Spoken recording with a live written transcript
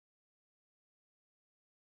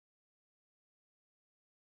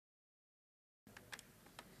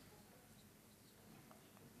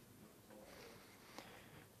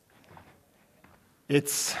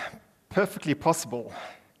It's perfectly possible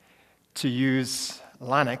to use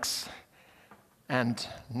Linux and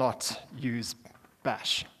not use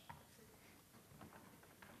Bash.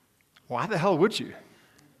 Why the hell would you?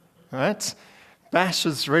 Right? Bash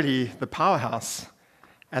is really the powerhouse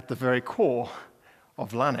at the very core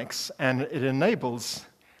of Linux, and it enables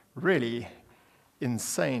really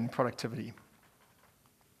insane productivity.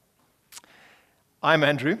 I'm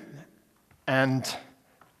Andrew, and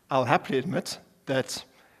I'll happily admit that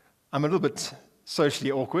I'm a little bit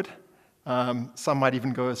socially awkward. Some might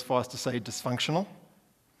even go as far as to say dysfunctional.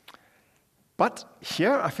 But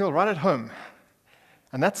here I feel right at home.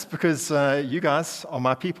 And that's because you guys are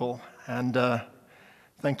my people, and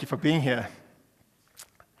thank you for being here.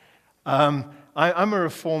 I'm a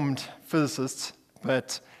reformed physicist,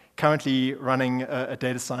 but currently running a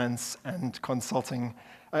data science and consulting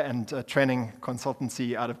and training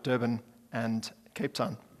consultancy out of Durban and Cape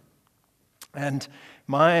Town. And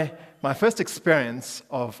my first experience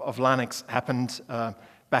of Linux happened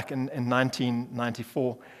back in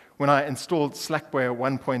 1994 when I installed Slackware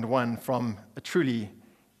 1.1 from a truly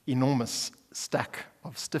enormous stack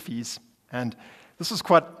of stiffies. And this was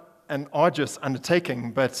quite an arduous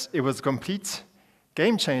undertaking, but it was a complete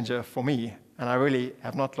game changer for me, and I really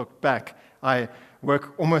have not looked back. I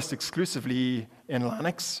work almost exclusively in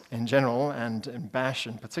Linux in general and in Bash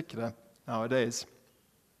in particular nowadays.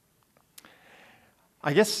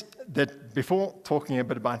 I guess that before talking a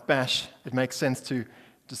bit about Bash, it makes sense to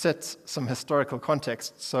set some historical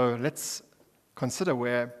context. So let's consider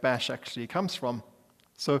where Bash actually comes from.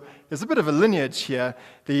 So there's a bit of a lineage here.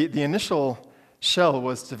 The initial shell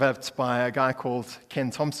was developed by a guy called Ken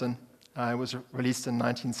Thompson. It was released in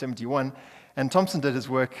 1971. And Thompson did his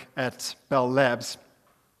work at Bell Labs.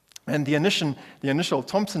 And the initial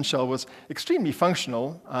Thompson shell was extremely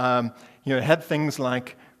functional. It had things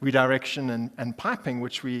like redirection and piping,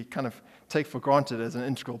 which we kind of take for granted as an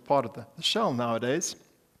integral part of the shell nowadays.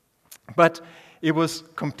 But it was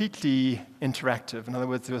completely interactive. In other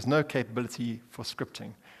words, there was no capability for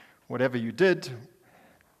scripting. Whatever you did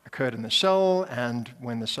occurred in the shell, and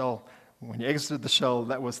when you exited the shell,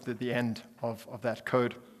 that was the end of that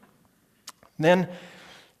code. Then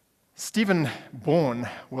Stephen Bourne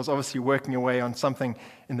was obviously working away on something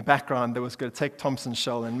in the background that was going to take Thompson's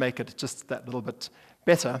shell and make it just that little bit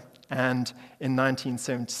better. And in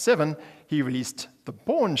 1977, he released the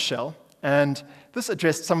Bourne shell, and this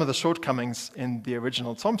addressed some of the shortcomings in the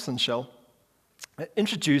original Thompson shell. It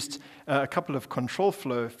introduced a couple of control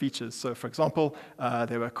flow features. So, for example,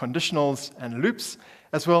 there were conditionals and loops,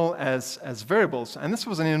 as well as variables. And this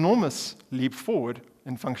was an enormous leap forward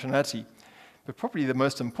in functionality. But probably the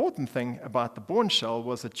most important thing about the Bourne shell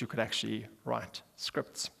was that you could actually write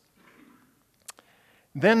scripts.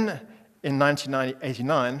 Then, in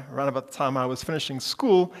 1989, around about the time I was finishing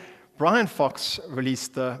school, Brian Fox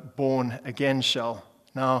released the Bourne Again shell.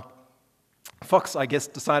 Now, Fox, I guess,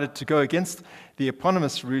 decided to go against the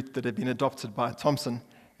eponymous route that had been adopted by Thompson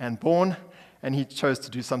and Bourne, and he chose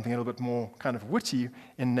to do something a little bit more kind of witty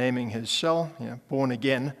in naming his shell, Bourne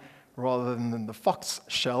Again, rather than the Fox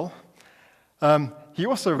shell. He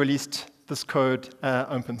also released this code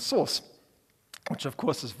open source, which of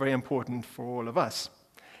course is very important for all of us.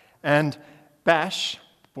 And Bash,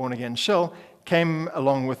 Bourne Again shell, came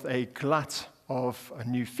along with a glut of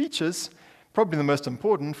new features. Probably the most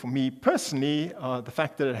important for me personally the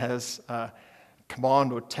fact that it has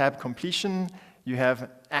command or tab completion. You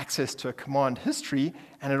have access to a command history,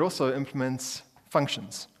 and it also implements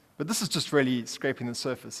functions. But this is just really scraping the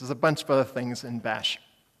surface. There's a bunch of other things in Bash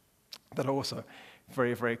that are also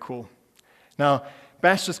very, very cool. Now,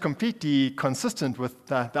 Bash is completely consistent with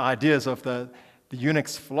the ideas of the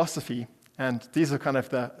Unix philosophy, and these are kind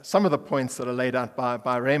of some of the points that are laid out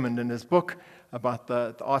by Raymond in his book about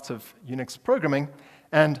the art of Unix programming.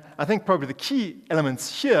 And I think probably the key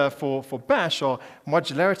elements here for Bash are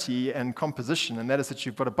modularity and composition, and that is that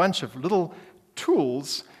you've got a bunch of little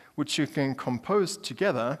tools which you can compose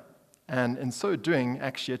together, and in so doing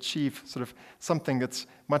actually achieve sort of something that's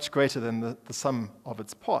much greater than the sum of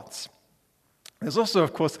its parts. There's also,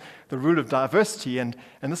 of course, the rule of diversity, and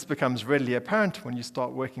this becomes readily apparent when you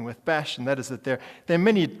start working with Bash, and that is that there are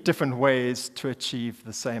many different ways to achieve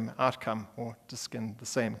the same outcome, or to skin the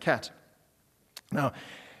same cat. Now,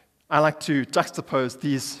 I like to juxtapose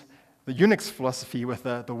the Unix philosophy with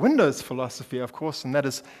the Windows philosophy, of course, and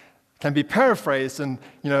that can be paraphrased, and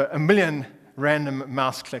a million random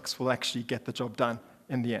mouse clicks will actually get the job done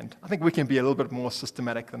in the end. I think we can be a little bit more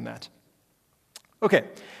systematic than that. Okay,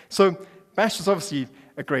 so Bash is obviously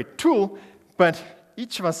a great tool, but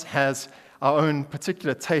each of us has our own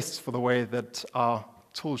particular tastes for the way that our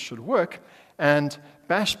tools should work, And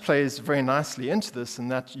bash plays very nicely into this in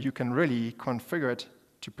that you can really configure it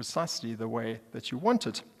to precisely the way that you want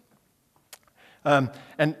it. And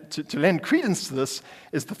to lend credence to this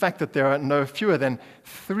is the fact that there are no fewer than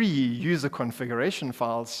 3 user configuration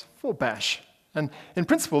files for bash. And in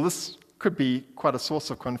principle, this could be quite a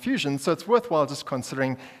source of confusion, so it's worthwhile just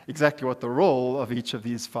considering exactly what the role of each of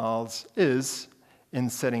these files is in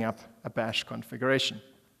setting up a bash configuration.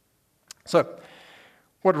 So,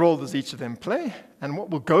 what role does each of them play, and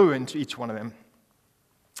what will go into each one of them?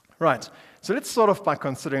 Right, so let's start off by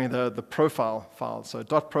considering the profile files, so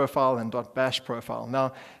 .profile and .bash profile.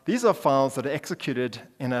 Now, these are files that are executed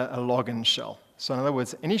in a login shell. So in other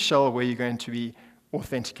words, any shell where you're going to be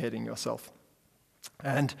authenticating yourself.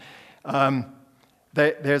 And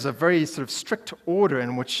there's a very sort of strict order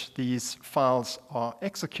in which these files are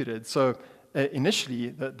executed. So initially,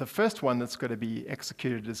 the first one that's going to be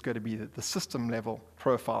executed is going to be the system level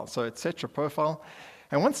profile. So it's set your profile.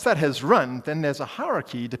 And once that has run, then there's a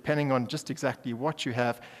hierarchy depending on just exactly what you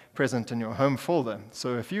have present in your home folder.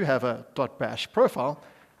 So if you have a .bash profile,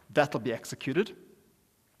 that'll be executed.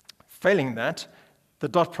 Failing that, the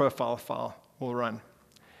 .profile file will run.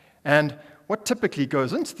 And what typically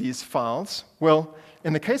goes into these files? Well,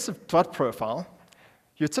 in the case of .profile,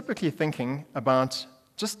 you're typically thinking about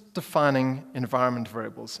just defining environment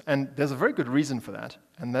variables. And there's a very good reason for that,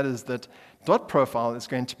 and that is that .profile is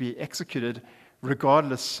going to be executed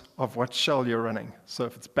regardless of what shell you're running. So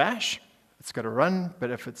if it's bash, it's going to run, but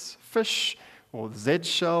if it's fish or the Z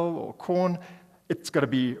shell or corn, it's got to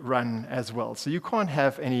be run as well. So you can't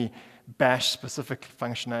have any bash-specific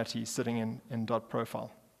functionality sitting in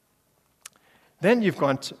 .profile. Then you've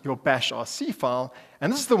got your bash RC file,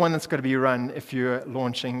 and this is the one that's going to be run if you're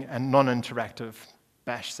launching a non-interactive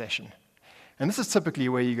bash session. And this is typically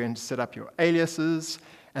where you're going to set up your aliases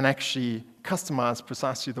and actually customize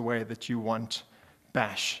precisely the way that you want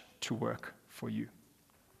bash to work for you.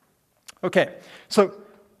 Okay, so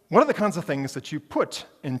what are the kinds of things that you put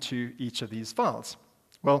into each of these files?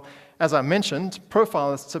 Well, as I mentioned,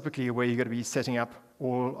 profile is typically where you're going to be setting up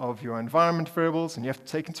all of your environment variables, and you have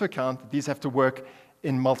to take into account that these have to work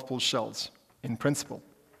in multiple shells, in principle.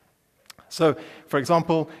 So, for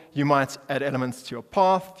example, you might add elements to your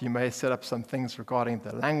path. You may set up some things regarding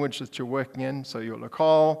the language that you're working in, so your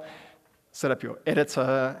locale, set up your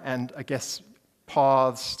editor, and I guess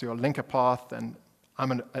paths to your linker path. And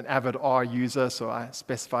I'm an avid R user, so I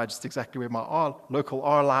specify just exactly where my local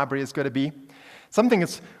R library is going to be. Something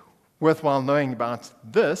that's worthwhile knowing about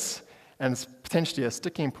this, and it's potentially a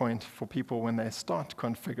sticking point for people when they start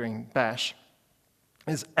configuring bash,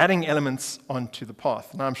 is adding elements onto the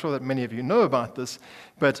path. Now, I'm sure that many of you know about this,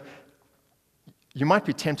 but you might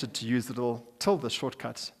be tempted to use the little tilde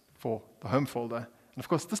shortcut for the home folder. And of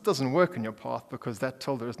course, this doesn't work in your path because that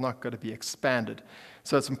tilde is not going to be expanded.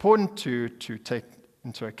 So it's important to take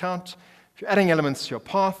into account, if you're adding elements to your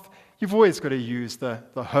path, you've always got to use the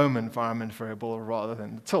home environment variable rather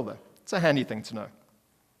than the tilde. It's a handy thing to know.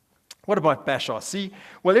 What about bash RC?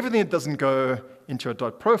 Well, everything that doesn't go into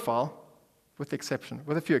a .profile, with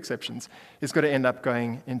a few exceptions, is going to end up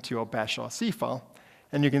going into your bash RC file.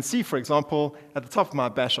 And you can see, for example, at the top of my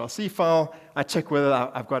bash RC file, I check whether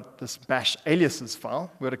I've got this bash aliases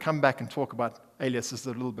file. We're going to come back and talk about aliases a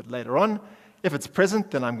little bit later on. If it's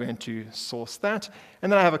present, then I'm going to source that.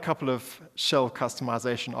 And then I have a couple of shell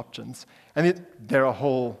customization options. And there are a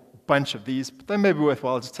whole bunch of these, but they may be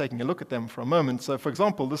worthwhile just taking a look at them for a moment. So for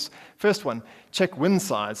example, this first one, check win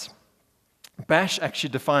size. Bash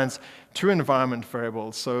actually defines 2 environment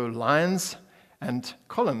variables, so lines and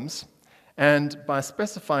columns. And by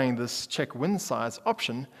specifying this check win size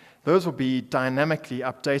option, those will be dynamically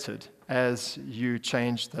updated as you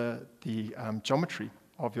change the geometry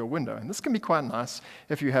of your window. And this can be quite nice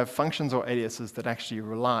if you have functions or aliases that actually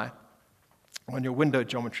rely on your window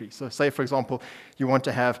geometry. So say, for example, you want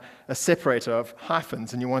to have a separator of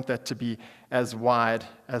hyphens and you want that to be as wide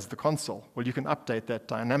as the console. Well, you can update that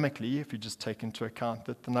dynamically if you just take into account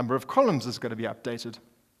that the number of columns is going to be updated.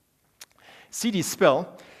 CD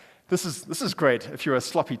spell, this is great if you're a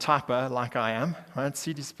sloppy typer like I am, right?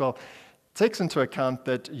 CD spell takes into account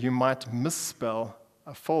that you might misspell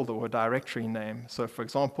a folder or directory name. So for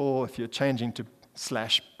example, if you're changing to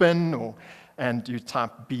 /bin and you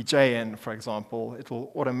type bjn, for example, it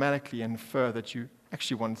will automatically infer that you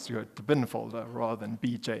actually want to go to the bin folder rather than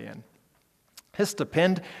bjn.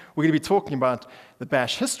 Hist_append, we're going to be talking about the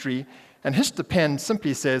bash history, and hist_append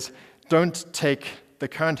simply says, don't take the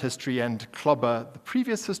current history and clobber the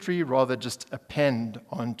previous history, rather just append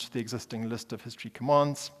onto the existing list of history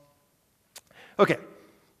commands. Okay,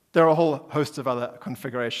 there are a whole host of other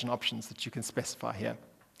configuration options that you can specify here.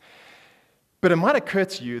 But it might occur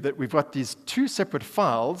to you that we've got these two separate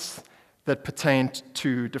files that pertain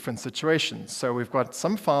to different situations. So we've got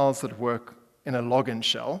some files that work in a login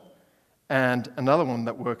shell, and another one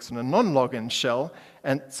that works in a non-login shell.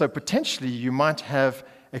 And so potentially you might have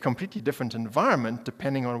a completely different environment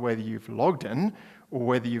depending on whether you've logged in or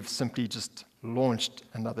whether you've simply just launched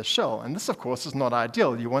another shell. And this, of course, is not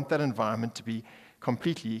ideal. You want that environment to be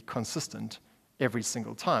completely consistent every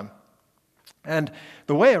single time. And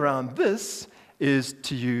the way around this is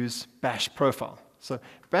to use bash profile. So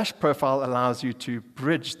bash profile allows you to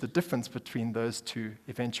bridge the difference between those two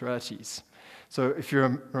eventualities. So if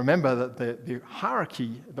you remember that the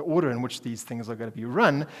hierarchy, the order in which these things are going to be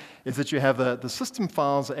run, is that you have the system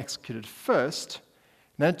files are executed first,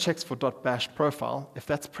 and then it checks for .bash profile. If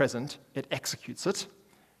that's present, it executes it,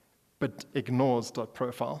 but ignores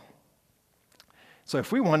 .profile. So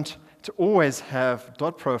if we want to always have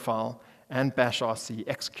 .profile and bash RC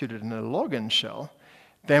executed in a login shell,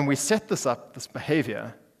 then we set this up, this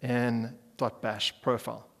behavior, in .bash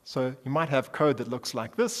profile. So you might have code that looks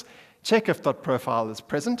like this. Check if .profile is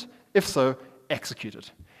present. If so, execute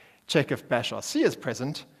it. Check if bash RC is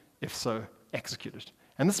present. If so, execute it.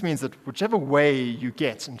 And this means that whichever way you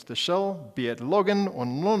get into the shell, be it login or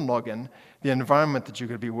non-login, the environment that you're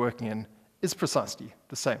going to be working in is precisely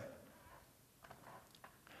the same.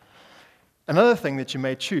 Another thing that you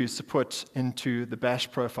may choose to put into the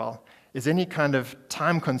bash profile is any kind of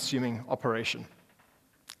time-consuming operation.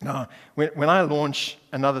 Now, when I launch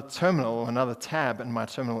another terminal or another tab in my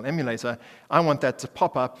terminal emulator, I want that to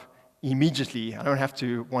pop up immediately. I don't have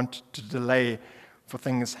to want to delay for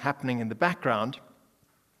things happening in the background.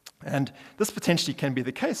 And this potentially can be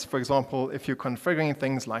the case. For example, if you're configuring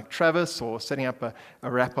things like Travis or setting up a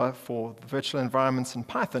wrapper for the virtual environments in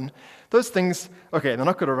Python, those things, okay, they're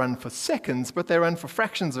not going to run for seconds, but they run for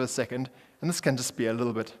fractions of a second, and this can just be a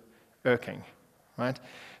little bit irking, right?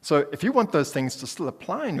 So if you want those things to still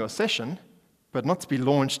apply in your session, but not to be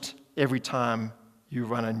launched every time you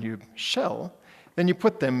run a new shell, then you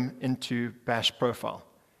put them into bash profile.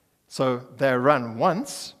 So they're run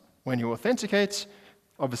once when you authenticate.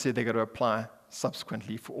 Obviously, they're going to apply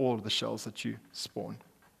subsequently for all of the shells that you spawn.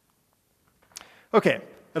 Okay,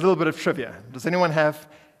 a little bit of trivia. Does anyone have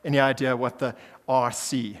any idea what the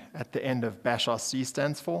RC at the end of bash RC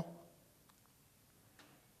stands for?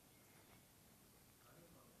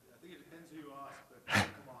 I think it depends who you ask, but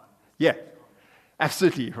come on. Yeah,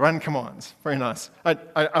 absolutely. Run commands. Very nice.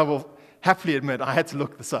 I will happily admit I had to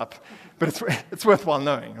look this up, but it's worthwhile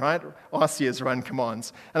knowing, right? RC is run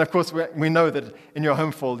commands. And of course, we know that in your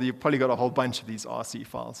home folder, you've probably got a whole bunch of these RC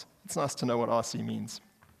files. It's nice to know what RC means.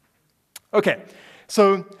 Okay,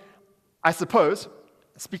 so I suppose,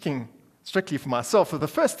 speaking strictly for myself, that the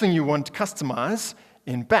first thing you want to customize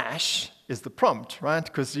in bash is the prompt, right?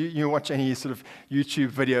 Because you watch any sort of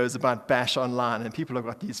YouTube videos about bash online, and people have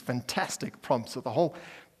got these fantastic prompts with a whole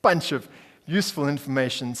bunch of useful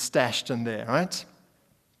information stashed in there, right?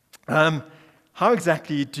 How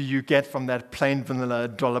exactly do you get from that plain vanilla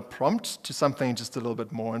dollar prompt to something just a little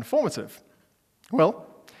bit more informative? Well,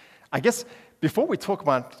 I guess before we talk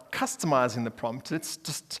about customizing the prompt, let's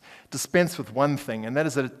just dispense with one thing, and that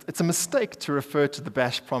is that it's a mistake to refer to the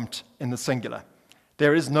bash prompt in the singular.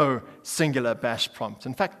 There is no singular bash prompt.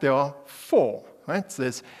 In fact, there are 4, right? So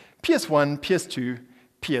there's PS1, PS2,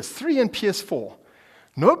 PS3, and PS4.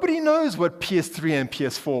 Nobody knows what PS3 and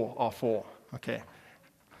PS4 are for, okay?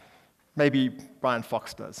 Maybe Brian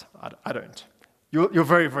Fox does. I don't. You'll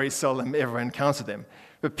very, very seldom ever encounter them.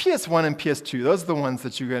 But PS1 and PS2, those are the ones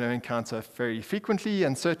that you're going to encounter very frequently,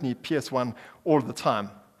 and certainly PS1 all of the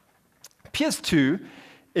time. PS2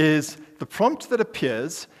 is the prompt that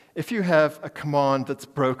appears if you have a command that's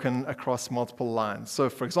broken across multiple lines. So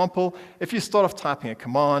for example, if you start off typing a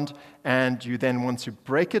command and you then want to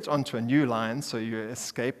break it onto a new line, so you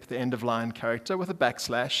escape the end of line character with a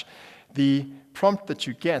backslash, the prompt that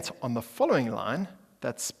you get on the following line,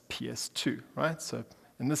 that's PS2, right? So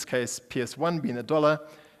in this case, PS1 being the dollar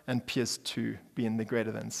and PS2 being the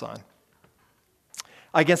greater than sign.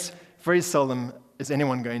 I guess very seldom is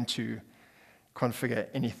anyone going to configure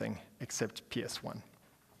anything except PS1.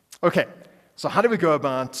 Okay, so how do we go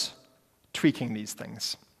about tweaking these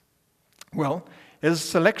things? Well, there's a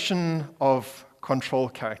selection of control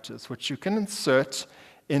characters which you can insert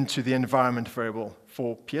into the environment variable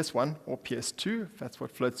for PS1 or PS2, if that's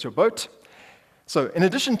what floats your boat. So in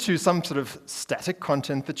addition to some sort of static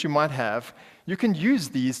content that you might have, you can use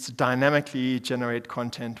these to dynamically generate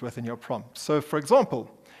content within your prompt. So for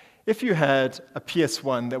example, if you had a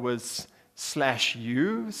PS1 that was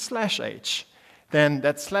 /u/h, then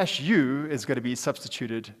that /u is going to be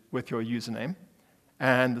substituted with your username,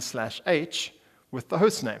 and the /h with the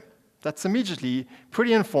host name. That's immediately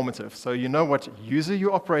pretty informative. So you know what user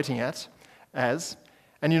you're operating as,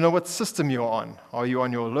 and you know what system you're on. Are you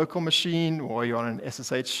on your local machine, or are you on an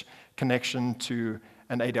SSH connection to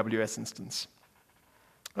an AWS instance?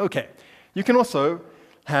 Okay, you can also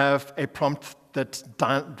have a prompt that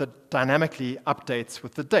dynamically updates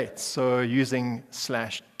with the date. So using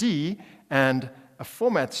 /d and a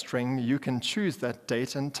format string, you can choose that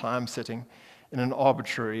date and time setting in an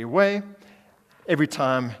arbitrary way. Every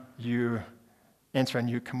time you enter a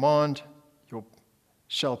new command, your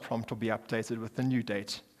shell prompt will be updated with the new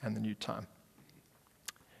date and the new time.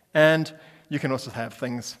 And you can also have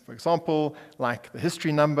things, for example, like the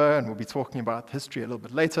history number, and we'll be talking about history a little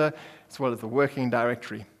bit later, as well as the working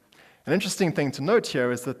directory. An interesting thing to note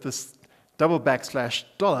here is that this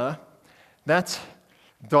 $, that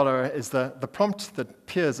dollar is the prompt that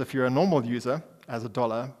appears if you're a normal user as a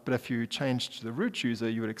dollar, but if you change to the root user,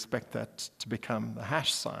 you would expect that to become the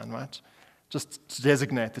hash sign, right? Just to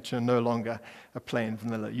designate that you're no longer a plain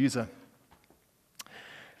vanilla user.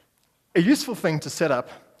 A useful thing to set up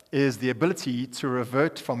is the ability to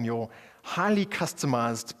revert from your highly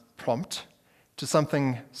customized prompt to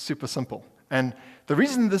something super simple. And the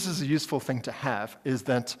reason this is a useful thing to have is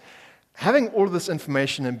that having all of this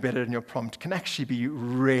information embedded in your prompt can actually be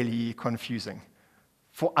really confusing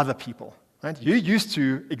for other people. Right? You're used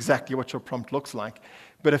to exactly what your prompt looks like,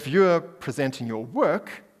 but if you're presenting your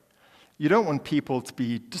work, you don't want people to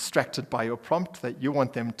be distracted by your prompt, that you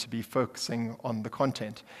want them to be focusing on the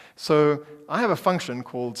content. So I have a function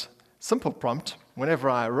called simple prompt. Whenever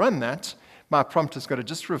I run that, my prompt is going to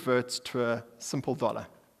just revert to a simple $.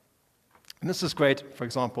 And this is great, for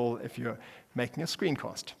example, if you're making a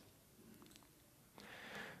screencast.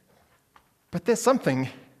 But there's something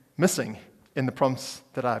missing in the prompts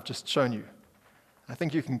that I've just shown you. I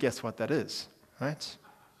think you can guess what that is, right?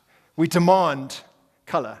 We demand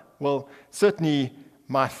color. Well, certainly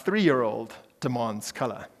my 3-year-old demands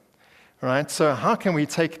color, right? So how can we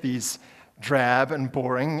take these drab and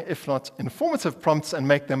boring, if not informative prompts and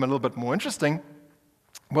make them a little bit more interesting?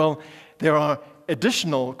 Well, there are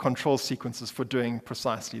additional control sequences for doing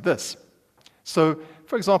precisely this. So,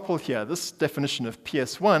 for example, here, this definition of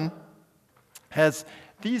PS1 has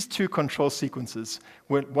these two control sequences,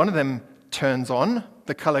 where one of them turns on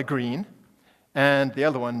the color green, and the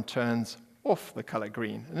other one turns off the color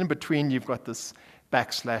green. And in between, you've got this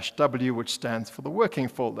 \W, which stands for the working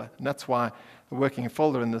folder. And that's why the working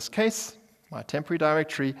folder in this case, my temporary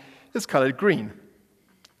directory, is colored green.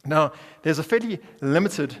 Now, there's a fairly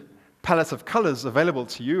limited palette of colors available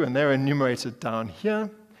to you, and they're enumerated down here.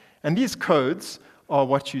 And these codes are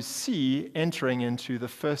what you see entering into the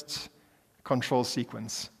first control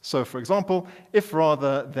sequence. So, for example, if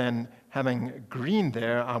rather than having green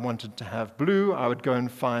there, I wanted to have blue, I would go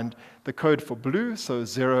and find the code for blue, so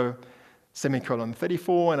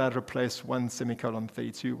 0:34, and I'd replace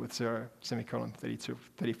 1:32 with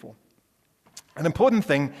 0:34. An important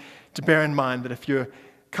thing to bear in mind that if you're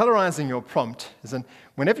colorizing your prompt is that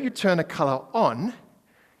whenever you turn a color on,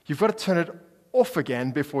 you've got to turn it off again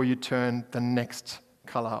before you turn the next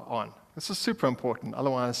color on. This is super important,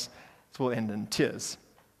 otherwise it will end in tears.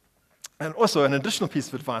 And also, an additional piece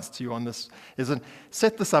of advice to you on this is that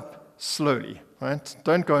set this up slowly, right?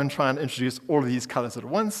 Don't go and try and introduce all of these colors at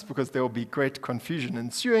once, because there will be great confusion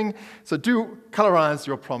ensuing. So do colorize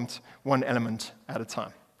your prompt one element at a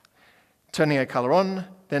time. Turning a color on,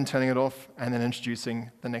 then turning it off, and then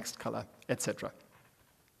introducing the next color, etc.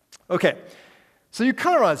 Okay, so you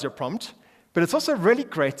colorize your prompt, but it's also really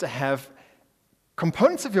great to have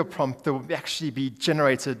components of your prompt that will actually be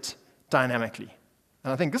generated dynamically.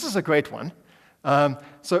 And I think this is a great one.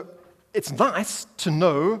 So it's nice to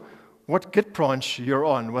know what Git branch you're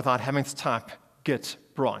on without having to type git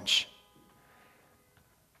branch.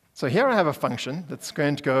 So here I have a function that's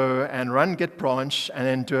going to go and run git branch and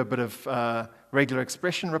then do a bit of regular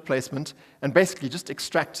expression replacement and basically just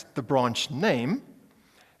extract the branch name.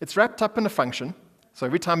 It's wrapped up in a function. So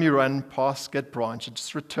every time you run parse git branch, it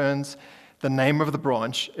just returns the name of the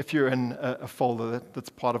branch if you're in a folder that's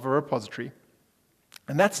part of a repository.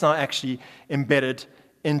 And that's now actually embedded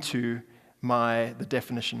into the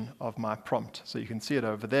definition of my prompt. So you can see it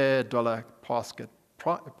over there, $parse git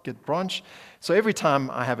branch. So every time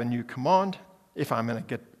I have a new command, if I'm in a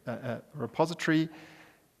Git repository,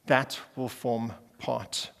 that will form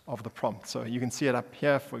part of the prompt. So you can see it up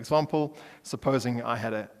here, for example, supposing I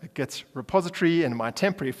had a Git repository in my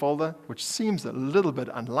temporary folder, which seems a little bit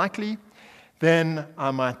unlikely, then I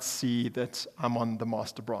might see that I'm on the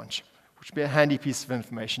master branch, which would be a handy piece of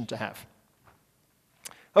information to have.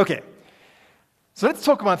 Okay, So let's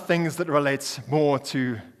talk about things that relate more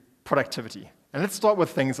to productivity. And let's start with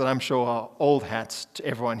things that I'm sure are old hats to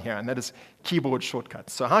everyone here, and that is keyboard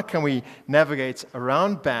shortcuts. So how can we navigate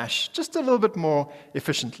around Bash just a little bit more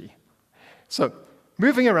efficiently? So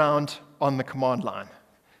moving around on the command line.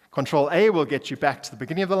 Control-A will get you back to the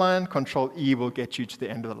beginning of the line. Control-E will get you to the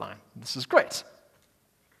end of the line. This is great.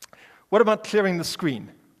 What about clearing the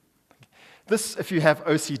screen? This, if you have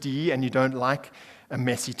OCD and you don't like a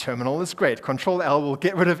messy terminal, is great. Control-L will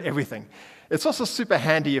get rid of everything. It's also super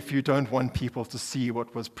handy if you don't want people to see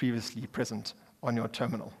what was previously present on your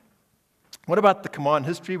terminal. What about the command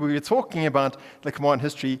history? We were talking about the command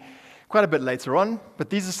history quite a bit later on, but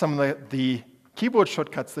these are some of the keyboard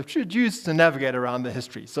shortcuts that you should use to navigate around the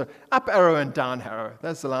history. So up arrow and down arrow,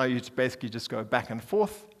 those allow you to basically just go back and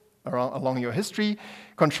forth along your history.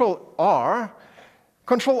 Control-R,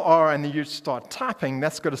 and then you start typing.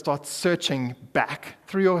 That's going to start searching back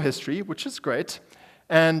through your history, which is great.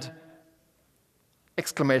 And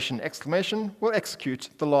exclamation will execute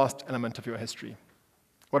the last element of your history.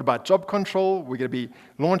 What about job control? We're going to be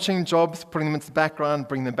launching jobs, putting them into the background,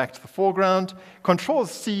 bringing them back to the foreground.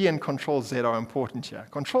 Control-C and Control-Z are important here.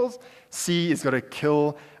 Control-C is going to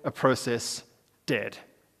kill a process dead.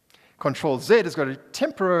 Control-Z is going to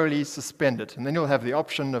temporarily suspend it, and then you'll have the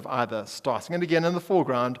option of either starting it again in the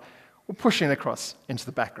foreground or pushing it across into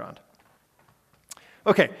the background.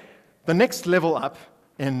 Okay, the next level up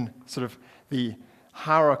in sort of the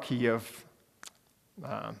hierarchy of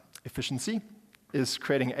efficiency is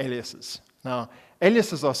creating aliases. Now,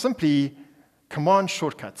 aliases are simply command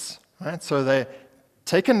shortcuts, right? So they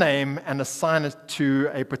take a name and assign it to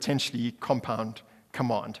a potentially compound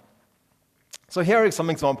command. So here are some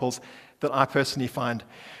examples that I personally find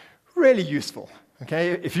really useful.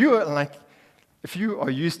 Okay, if you are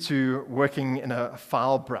used to working in a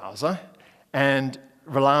file browser and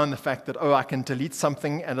rely on the fact that, oh, I can delete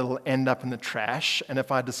something and it'll end up in the trash, and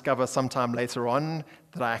if I discover sometime later on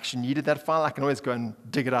that I actually needed that file, I can always go and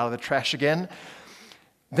dig it out of the trash again.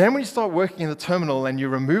 Then when you start working in the terminal and you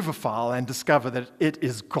remove a file and discover that it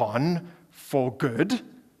is gone for good,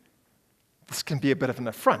 this can be a bit of an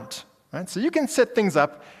affront. Right? So you can set things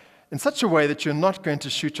up in such a way that you're not going to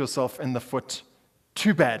shoot yourself in the foot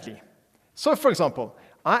too badly. So for example,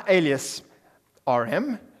 I alias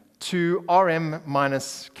rm to rm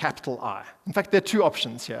minus capital I. In fact, there are two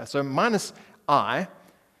options here. So minus I,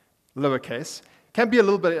 lowercase, can be a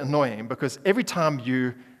little bit annoying because every time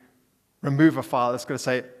you remove a file, it's going to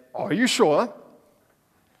say, are you sure?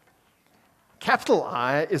 Capital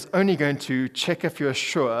I is only going to check if you're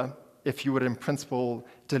sure if you would, in principle,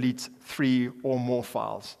 delete 3 or more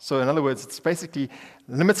files. So in other words, it's basically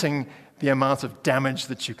limiting the amount of damage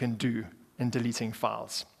that you can do in deleting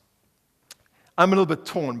files. I'm a little bit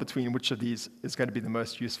torn between which of these is going to be the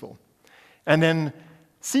most useful. And then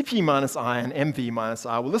cp minus I and mv minus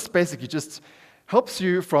I, well, this basically just helps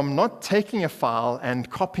you from not taking a file and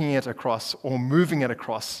copying it across or moving it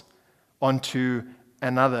across onto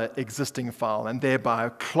another existing file and thereby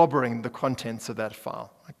clobbering the contents of that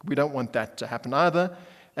file. We don't want that to happen either.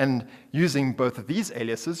 And using both of these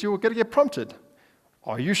aliases, you're going to get prompted.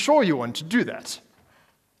 Are you sure you want to do that?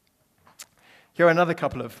 Here are another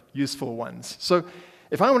couple of useful ones. So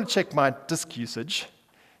if I want to check my disk usage,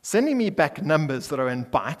 sending me back numbers that are in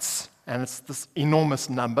bytes, and it's this enormous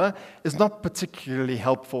number, is not particularly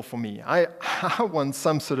helpful for me. I want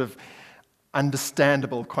some sort of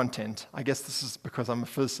understandable content. I guess this is because I'm a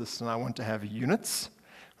physicist and I want to have units,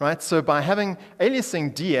 right? So by having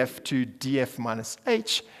aliasing df to df minus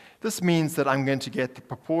h, this means that I'm going to get the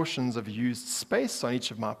proportions of used space on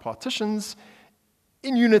each of my partitions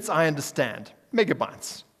in units I understand,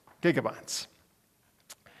 megabytes, gigabytes.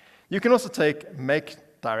 You can also take make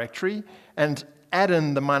directory and add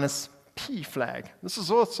in the minus p flag. This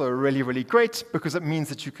is also really, really great because it means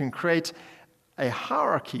that you can create a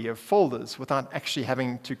hierarchy of folders without actually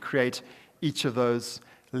having to create each of those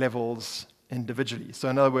levels individually. So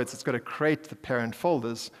in other words, it's got to create the parent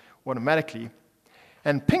folders automatically.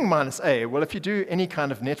 And ping minus a, well, if you do any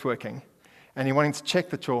kind of networking and you're wanting to check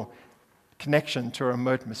that your connection to a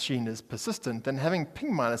remote machine is persistent, then having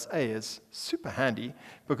ping minus a is super handy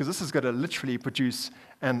because this is going to literally produce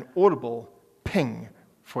an audible ping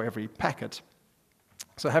for every packet.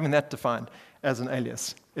 So having that defined as an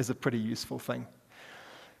alias is a pretty useful thing.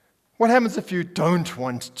 What happens if you don't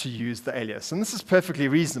want to use the alias? And this is perfectly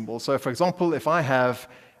reasonable. So for example, if I have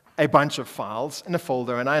a bunch of files in a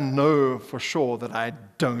folder and I know for sure that I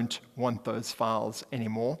don't want those files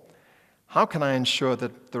anymore, how can I ensure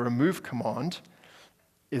that the remove command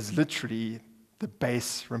is literally the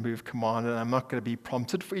base remove command and I'm not going to be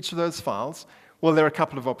prompted for each of those files? Well, there are a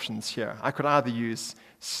couple of options here. I could either use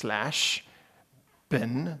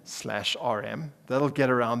 /bin/rm, that'll get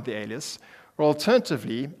around the alias, or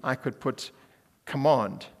alternatively, I could put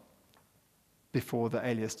command before the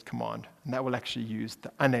aliased command, and that will actually use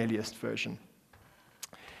the unaliased version.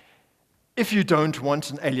 If you don't want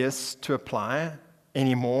an alias to apply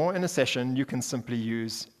anymore in a session, you can simply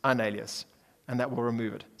use unalias, and that will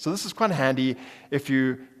remove it. So this is quite handy if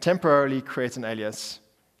you temporarily create an alias,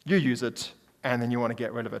 you use it, and then you want to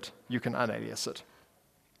get rid of it. You can unalias it.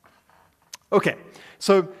 Okay,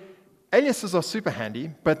 so aliases are super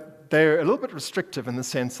handy, but they're a little bit restrictive in the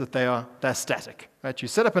sense that they're static. Right? You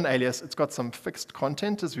set up an alias, it's got some fixed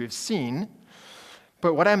content, as we've seen,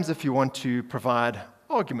 but what happens if you want to provide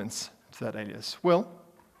arguments to that alias? Well,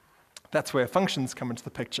 that's where functions come into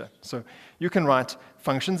the picture. So you can write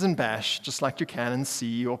functions in Bash just like you can in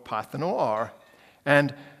C or Python or R.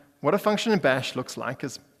 And what a function in Bash looks like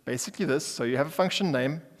is basically this. So you have a function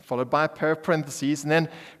name followed by a pair of parentheses and then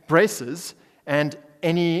braces and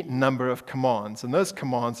any number of commands. And those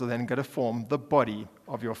commands are then going to form the body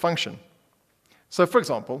of your function. So for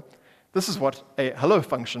example, this is what a hello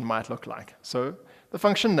function might look like. So the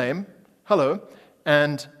function name, hello,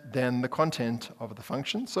 and then the content of the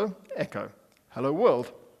function, so echo, hello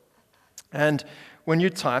world. And when you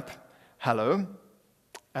type hello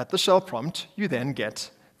at the shell prompt, you then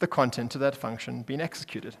get the content of that function being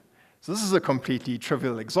executed. So this is a completely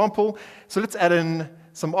trivial example. So let's add in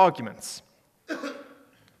some arguments.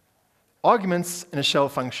 Arguments in a shell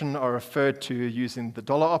function are referred to using the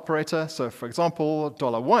dollar operator. So for example,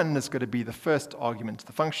 $1 is going to be the first argument to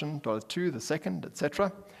the function, $2 the second,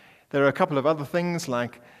 etc. There are a couple of other things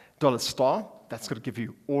like $star, that's going to give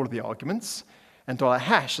you all of the arguments, and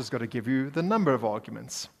 $hash is going to give you the number of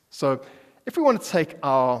arguments. So if we want to take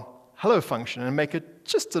our hello function and make it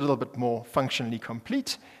just a little bit more functionally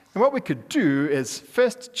complete, then what we could do is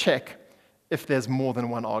first check if there's more than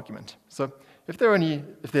one argument. So if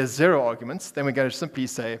there's 0 arguments, then we're going to simply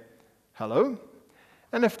say hello.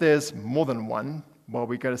 And if there's more than one, well,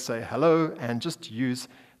 we're going to say hello and just use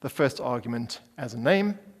the first argument as a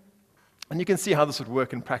name. And you can see how this would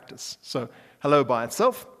work in practice. So hello by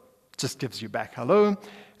itself just gives you back hello.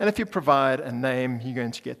 And if you provide a name, you're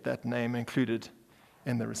going to get that name included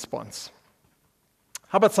in the response.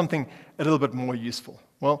 How about something a little bit more useful?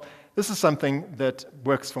 Well, this is something that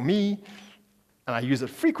works for me, and I use it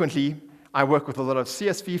frequently. I work with a lot of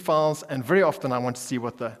CSV files, and very often I want to see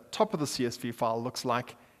what the top of the CSV file looks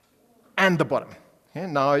like and the bottom. Okay?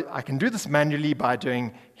 Now, I can do this manually by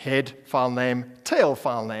doing head file name, tail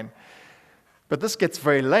file name. But this gets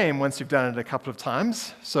very lame once you've done it a couple of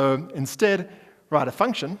times. So instead, write a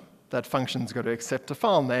function. That function's going to accept a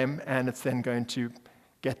file name, and it's then going to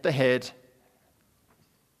get the head,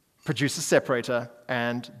 produce a separator,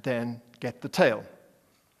 and then get the tail.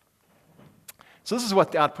 So this is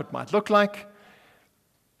what the output might look like,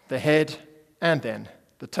 the head, and then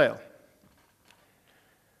the tail.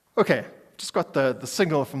 OK, just got the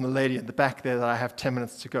signal from the lady at the back there that I have 10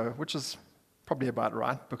 minutes to go, which is probably about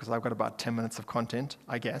right, because I've got about 10 minutes of content,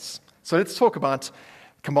 I guess. So let's talk about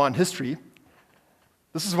command history.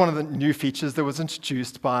 This is one of the new features that was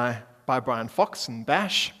introduced by Brian Fox in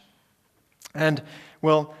Bash. And,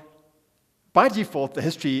 well, by default, the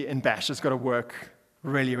history in Bash has got to work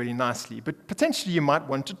really, really nicely. But potentially, you might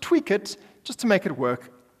want to tweak it just to make it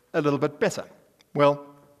work a little bit better. Well,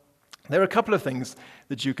 there are a couple of things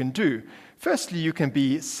that you can do. Firstly, you can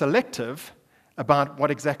be selective about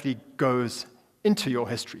what exactly goes into your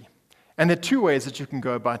history. And there are 2 ways that you can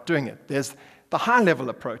go about doing it. There's the high-level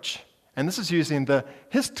approach, and this is using the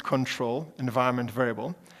hist control environment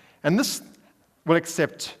variable. And this will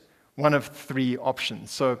accept one of 3 options.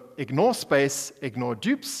 So ignore space, ignore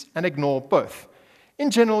dupes, and ignore both. In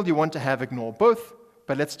general, you want to have ignore both,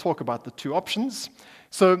 but let's talk about the 2 options.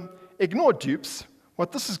 So ignore dupes.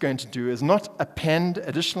 What this is going to do is not append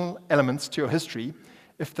additional elements to your history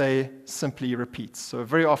if they simply repeat. So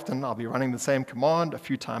very often, I'll be running the same command a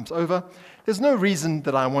few times over. There's no reason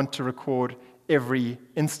that I want to record every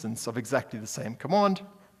instance of exactly the same command.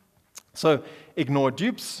 So ignore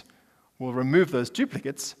dupes will remove those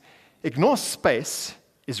duplicates. Ignore space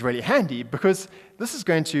is really handy because this is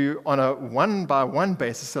going to, on a one-by-one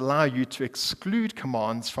basis, allow you to exclude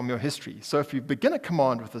commands from your history. So if you begin a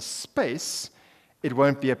command with a space, it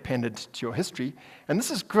won't be appended to your history. And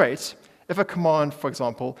this is great if a command, for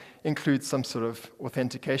example, includes some sort of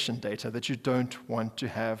authentication data that you don't want to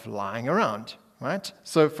have lying around, right?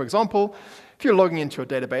 So for example, if you're logging into a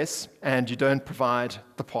database and you don't provide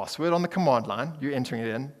the password on the command line, you're entering it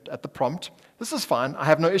in at the prompt, this is fine. I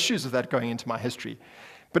have no issues with that going into my history.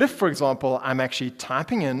 But if, for example, I'm actually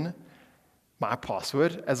typing in my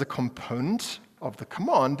password as a component of the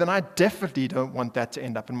command, then I definitely don't want that to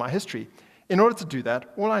end up in my history. In order to do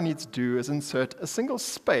that, all I need to do is insert a single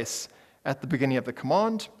space at the beginning of the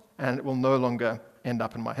command, and it will no longer end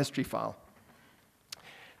up in my history file.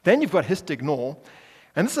 Then you've got histignore,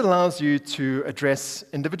 and this allows you to address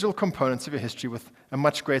individual components of your history with a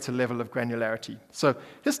much greater level of granularity. So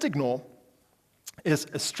histignore is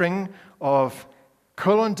a string of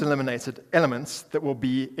colon-delimited elements that will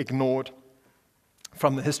be ignored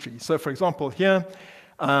from the history. So for example, here,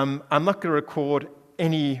 I'm not going to record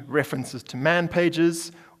any references to man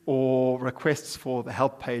pages or requests for the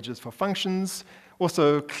help pages for functions.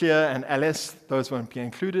 Also, clear and ls, those won't be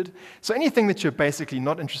included. So anything that you're basically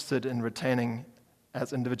not interested in retaining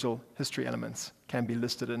as individual history elements can be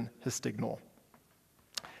listed in histignore.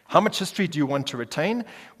 How much history do you want to retain?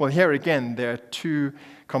 Well, here again, there are two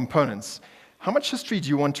components. How much history do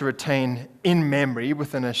you want to retain in memory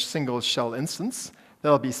within a single shell instance?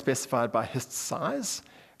 That'll be specified by hist size.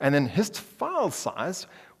 And then hist file size,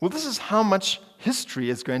 well, this is how much history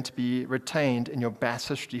is going to be retained in your bash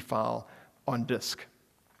history file on disk.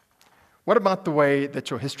 What about the way that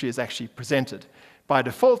your history is actually presented? By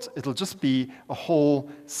default, it'll just be a whole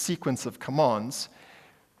sequence of commands,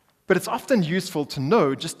 but it's often useful to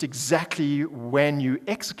know just exactly when you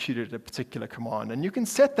executed a particular command, and you can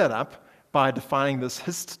set that up by defining this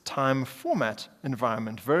hist time format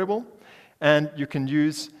environment variable, and you can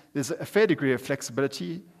use, there's a fair degree of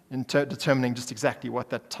flexibility in determining just exactly what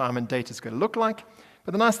that time and date is going to look like.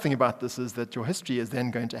 But the nice thing about this is that your history is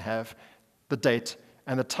then going to have the date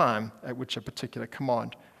and the time at which a particular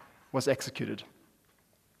command was executed.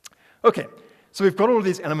 Okay, so we've got all of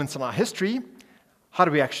these elements in our history. How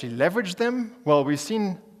do we actually leverage them? Well, we've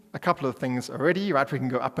seen a couple of things already, right? We can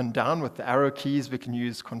go up and down with the arrow keys. We can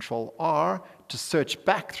use Control-R to search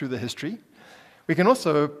back through the history. We can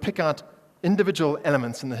also pick out individual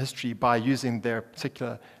elements in the history by using their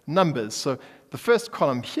particular numbers. So the first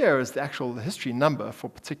column here is the actual history number for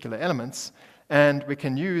particular elements, and we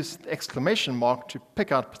can use the exclamation mark to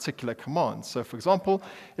pick out particular commands. So for example,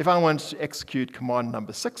 if I wanted to execute command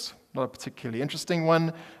number 6, not a particularly interesting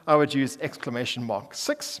one, I would use exclamation mark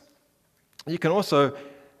 6. You can also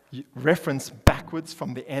reference backwards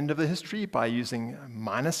from the end of the history by using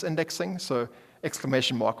minus indexing. So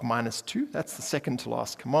exclamation mark -2, that's the second to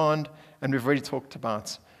last command, and we've already talked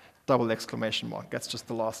about double exclamation mark, that's just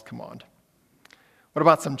the last command. What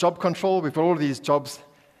about some job control? We've got all of these jobs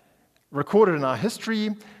recorded in our history.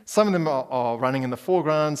 Some of them are running in the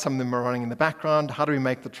foreground, some of them are running in the background. How do we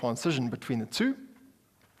make the transition between the two?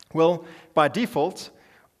 Well, by default,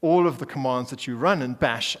 all of the commands that you run in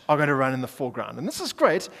bash are going to run in the foreground, and this is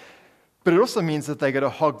great. But it also means that they're going to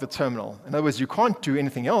hog the terminal. In other words, you can't do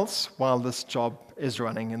anything else while this job is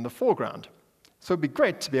running in the foreground. So it'd be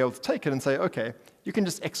great to be able to take it and say, okay, you can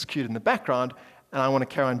just execute in the background, and I want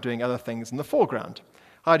to carry on doing other things in the foreground.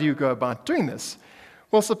 How do you go about doing this?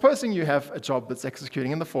 Well, supposing you have a job that's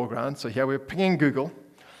executing in the foreground, so here we're pinging Google.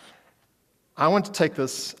 I want to take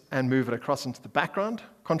this and move it across into the background.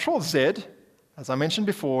 Control-Z, as I mentioned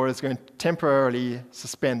before, is going to temporarily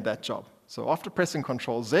suspend that job. So after pressing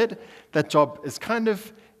Control-Z, that job is kind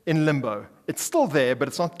of in limbo. It's still there, but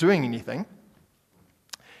it's not doing anything.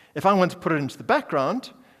 If I want to put it into the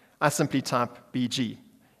background, I simply type BG.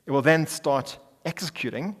 It will then start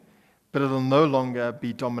executing, but it'll no longer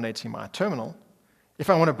be dominating my terminal. If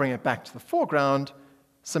I want to bring it back to the foreground,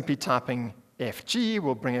 simply typing FG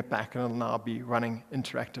will bring it back, and it'll now be running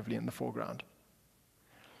interactively in the foreground.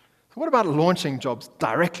 So what about launching jobs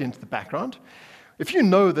directly into the background? If you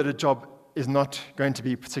know that a job is not going to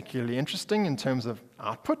be particularly interesting in terms of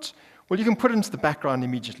output, well, you can put it into the background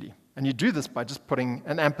immediately. And you do this by just putting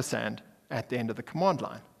an ampersand at the end of the command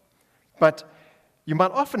line. But you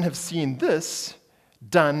might often have seen this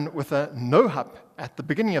done with a no-hup at the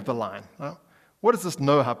beginning of the line. Now, what is this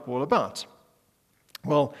no-hup all about?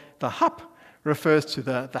 Well, the hup refers to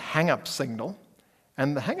the hang-up signal.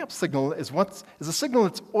 And the hang-up signal is a signal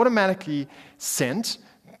that's automatically sent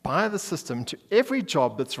by the system to every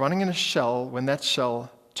job that's running in a shell when that shell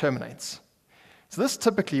terminates. So this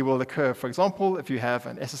typically will occur, for example, if you have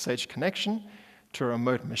an SSH connection to a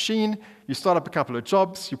remote machine, you start up a couple of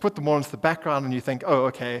jobs, you put them all into the background, and you think, oh,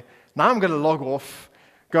 okay, now I'm going to log off,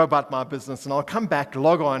 go about my business, and I'll come back,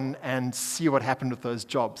 log on, and see what happened with those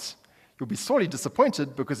jobs. You'll be sorely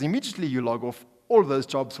disappointed because immediately you log off, all of those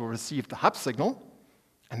jobs will receive the hup signal,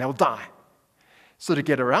 and they'll die. So to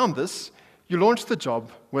get around this, you launch the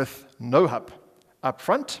job with no hup up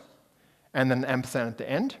front and then an ampersand at the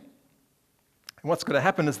end. And what's going to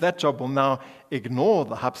happen is that job will now ignore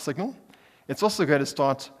the hup signal. It's also going to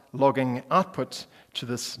start logging output to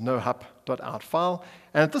this nohup.out file.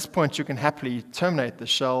 And at this point, you can happily terminate the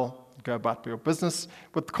shell, go about your business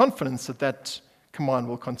with confidence that that command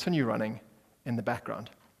will continue running in the background.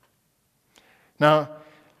 Now,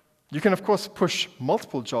 you can, of course, push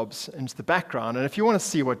multiple jobs into the background. And if you want to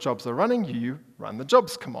see what jobs are running, you run the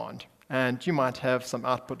jobs command. And you might have some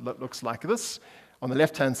output that looks like this. On the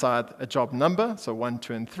left-hand side, a job number, so 1,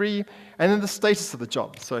 2, and 3, and then the status of the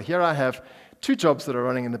job. So here I have 2 jobs that are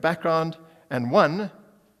running in the background, and 1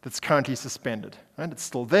 that's currently suspended. Right? It's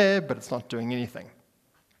still there, but it's not doing anything.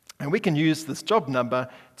 And we can use this job number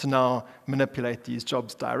to now manipulate these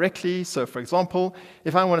jobs directly. So for example,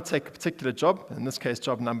 if I want to take a particular job, in this case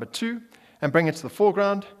job number 2, and bring it to the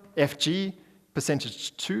foreground, FG,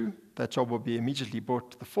 %2, that job will be immediately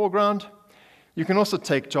brought to the foreground. You can also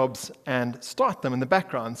take jobs and start them in the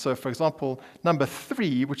background. So for example, number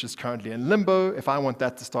 3, which is currently in limbo, if I want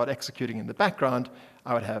that to start executing in the background,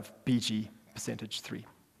 I would have BG %3.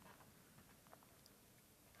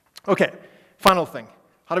 Okay, final thing.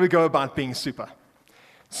 How do we go about being super?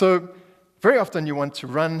 So very often you want to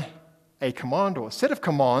run a command or a set of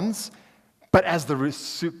commands, but as the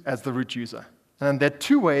root user. And there are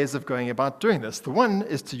 2 ways of going about doing this. The one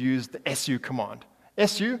is to use the SU command.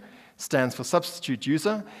 SU stands for substitute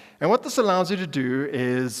user. And what this allows you to do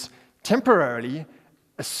is temporarily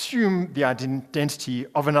assume the identity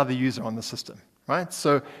of another user on the system. Right?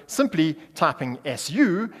 So simply typing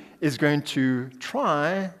SU is going to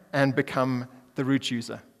try and become the root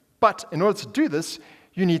user. But in order to do this,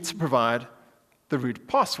 you need to provide the root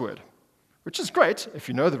password, which is great if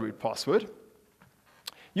you know the root password.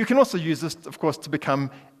 You can also use this, of course, to become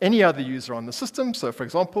any other user on the system. So for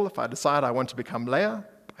example, if I decide I want to become Leia,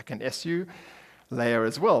 I can SU Leia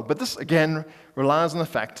as well. But this, again, relies on the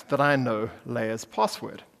fact that I know Leia's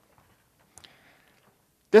password.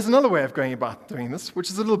 There's another way of going about doing this, which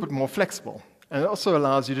is a little bit more flexible. And it also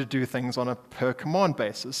allows you to do things on a per command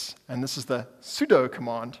basis. And this is the sudo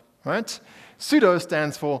command, right? Sudo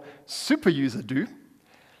stands for super user do.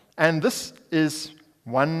 And this is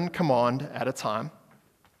 1 command at a time.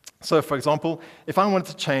 So for example, if I wanted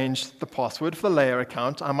to change the password for the Leia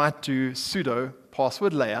account, I might do sudo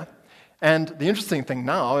password Leia. And the interesting thing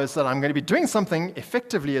now is that I'm going to be doing something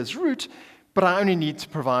effectively as root, but I only need to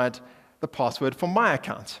provide the password for my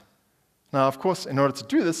account. Now, of course, in order to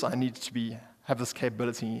do this, I need to have this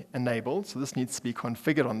capability enabled. So this needs to be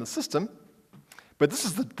configured on the system. But this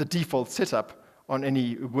is the default setup on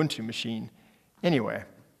any Ubuntu machine anyway.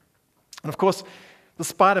 And of course, the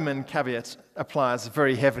Spider-Man caveat applies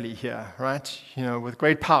very heavily here, right? You know, with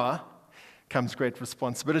great power comes great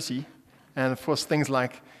responsibility. And of course, things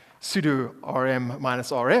like sudo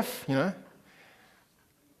rm-rf, you know,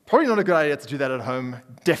 probably not a good idea to do that at home,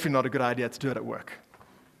 definitely not a good idea to do it at work.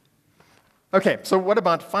 Okay, so what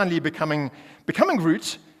about finally becoming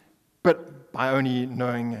root, but by only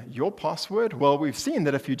knowing your password? Well, we've seen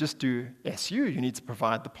that if you just do su, you need to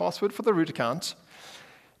provide the password for the root account.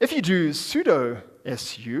 If you do sudo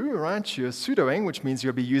su, right, you're sudoing, which means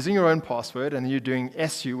you'll be using your own password, and then you're doing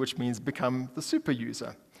su, which means become the super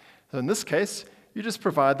user. So in this case, you just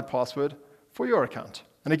provide the password for your account.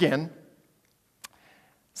 And again,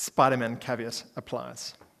 Spider-Man caveat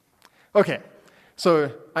applies. Okay,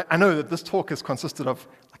 so I know that this talk has consisted of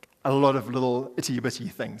like a lot of little itty-bitty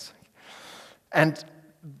things. And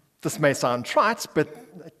this may sound trite, but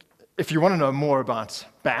if you want to know more about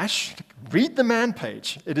Bash, read the man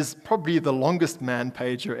page. It is probably the longest man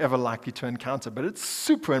page you're ever likely to encounter, but it's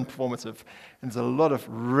super informative, and there's a lot of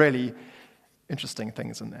really interesting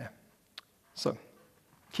things in there. So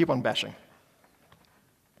keep on bashing.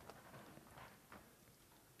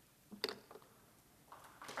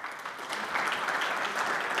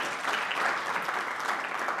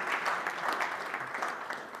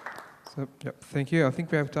 So, yeah, thank you. I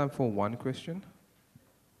think we have time for 1 question.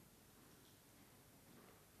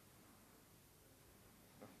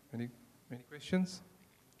 Any questions?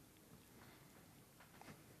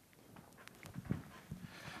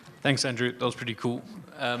 Thanks, Andrew. That was pretty cool.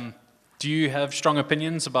 Do you have strong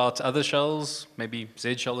opinions about other shells, maybe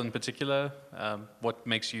Z shell in particular? What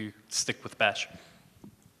makes you stick with Bash?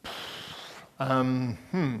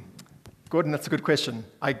 Gordon, that's a good question.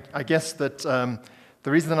 I guess that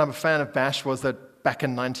the reason that I'm a fan of Bash was that back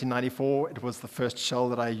in 1994, it was the first shell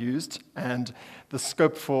that I used, and the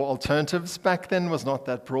scope for alternatives back then was not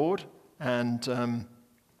that broad, and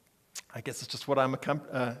I guess it's just what I'm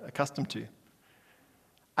accustomed to.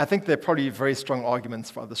 I think there are probably very strong arguments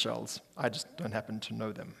for other shells. I just don't happen to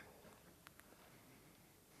know them.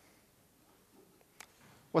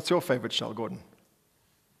 What's your favorite shell, Gordon?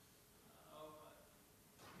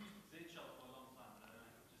 Z shell for a long time, but I don't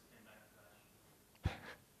know, just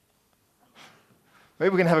Maybe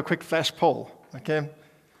we can have a quick flash poll, okay?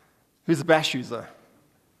 Who's a bash user?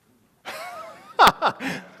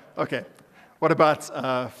 Okay. What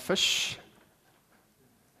about fish?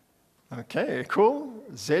 Okay, cool.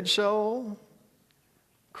 Z shell.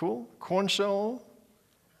 Cool. Corn shell.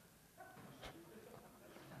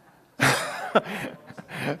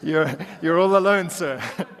 You're all alone, sir.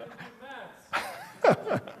 That's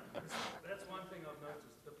one thing I've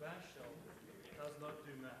noticed. The bash shell does not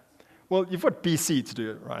do maths. Well, you've got BC to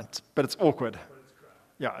do it, right? But it's awkward. But it's crap.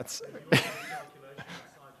 Yeah, it's. You want to do calculation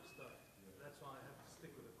inside your stuff. That's why I have to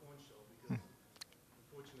stick with a corn shell, because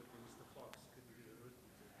unfortunately Mr. Fox couldn't do the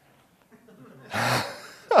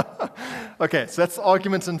arithmetic. Okay, so that's the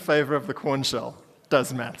argument in favor of the corn shell.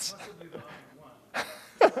 Does maths. Possibly the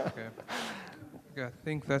only one. Okay. Okay, I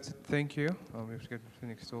think that's it. Thank you. We have to get to the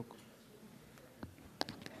next talk.